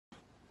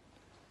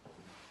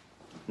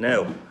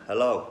Now,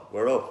 hello,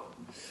 we're up.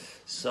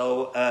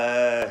 So,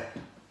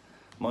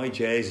 my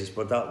Yaysus,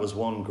 but that was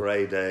one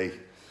great day.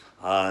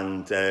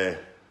 And it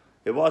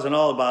wasn't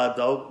all bad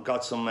though.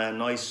 Got some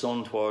nice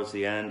sun towards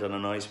the end and a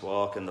nice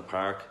walk in the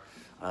park.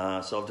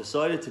 So I've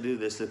decided to do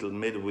this little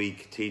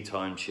midweek tea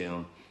time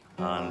tune.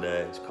 And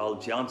it's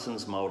called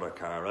Johnston's Motor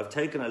Car. I've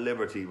taken a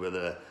liberty with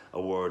a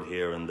word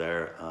here and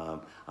there.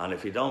 And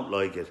if you don't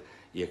like it,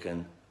 you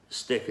can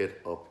stick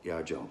it up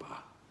your jumper.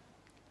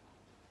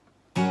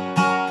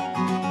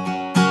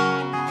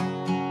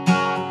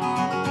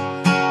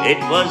 It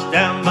was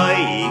down by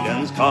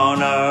Egan's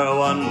Corner,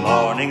 one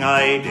morning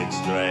I did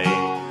stray.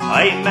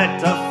 I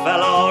met a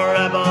fellow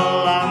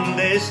rebel, and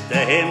this to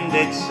him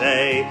did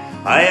say,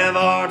 I have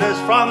orders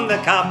from the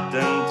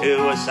captain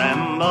to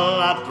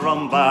assemble at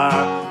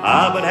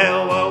Drumbar. But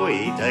how were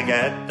we to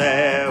get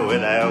there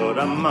without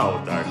a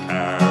motor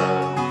car?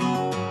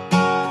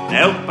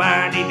 Now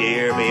Barney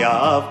dear, be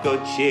of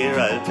good cheer,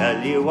 I'll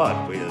tell you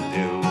what we'll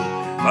do.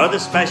 For the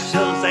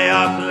specials they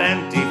are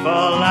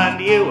plentiful,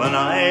 and you and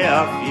I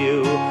are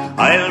few.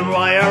 I'll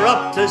wire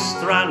up to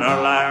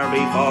Stranorlar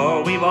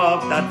before we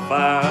walk that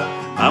far,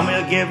 and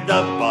we'll give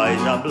the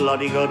boys a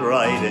bloody good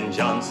ride in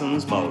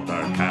Johnston's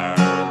motor car.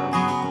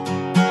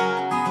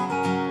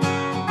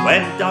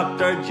 When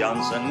Dr.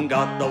 Johnston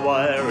got the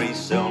wire, he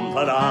soon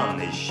put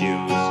on his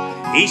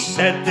shoes. He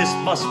said, this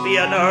must be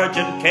an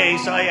urgent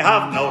case, I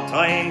have no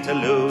time to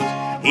lose.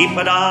 He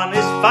put on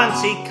his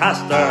fancy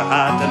castor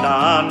hat and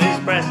on his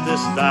breast a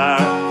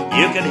star.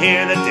 You could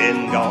hear the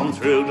din going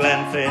through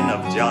Glenfin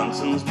of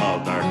Johnston's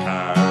motor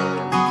car.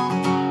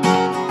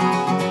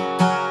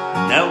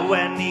 Now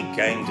when he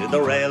came to the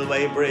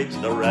railway bridge,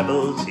 the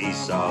rebels he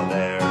saw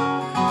there,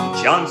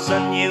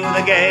 Johnston knew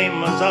the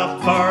game was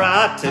up for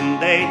at him,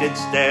 they did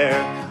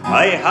stare.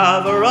 I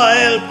have a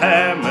royal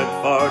permit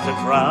for to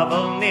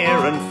travel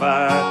near and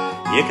far.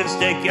 You can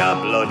stick your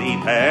bloody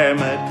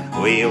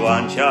permit, we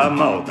want your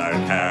motor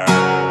car.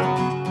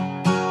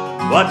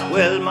 What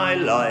will my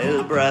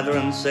loyal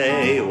brethren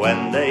say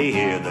when they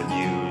hear the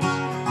news?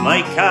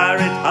 My car,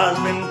 it has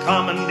been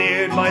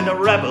commandeered by the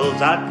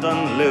rebels at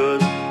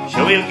Dunluce.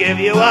 So we'll give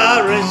you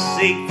a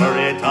receipt for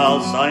it,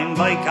 all signed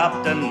by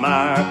Captain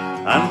Marr.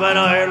 And when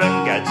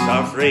Ireland gets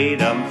her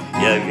freedom,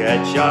 you'll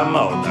get your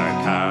motor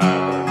car.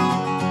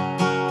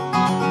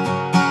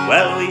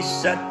 Well, we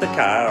set the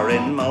car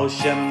in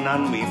motion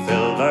and we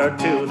filled her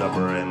to the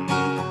brim,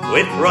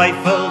 with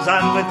rifles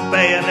and with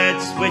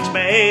bayonets which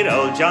made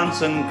old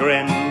Johnston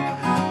grin.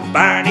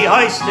 Barney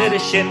hoisted a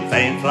Sinn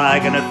Féin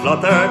flag and it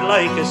fluttered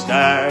like a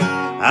star,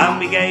 and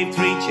we gave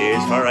 3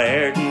 cheers for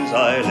Airdens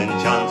Oil in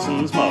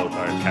Johnston's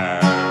motor car.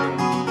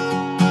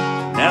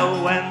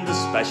 Now when the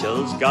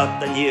specials got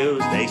the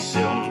news, they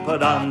soon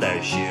put on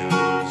their shoes.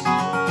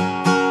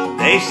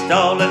 They've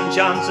stolen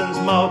Johnston's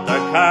motor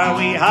car,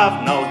 we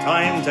have no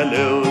time to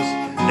lose.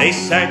 They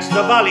searched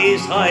the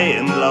valleys high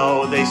and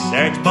low, they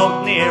searched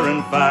both near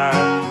and far,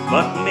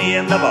 but me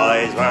and the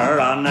boys were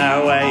on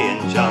our way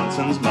in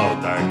Johnston's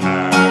motor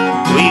car.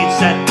 We'd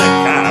set the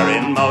car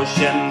in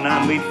motion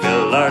and we'd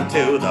fill her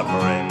to the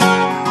brim,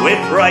 with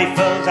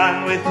rifles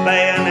and with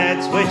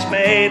bayonets which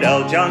made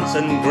old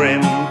Johnston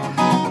grim.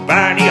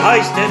 Barney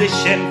hoisted a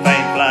Sinn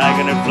Féin flag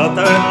and it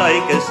fluttered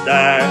like a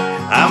star,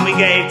 and we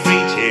gave 3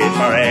 cheers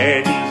for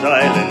Airdens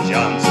Oil in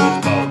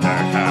Johnston's motor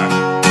car.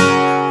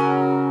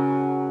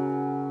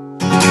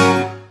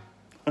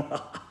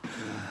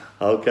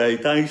 Okay,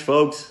 thanks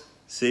folks.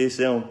 See you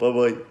soon.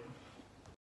 Bye-bye.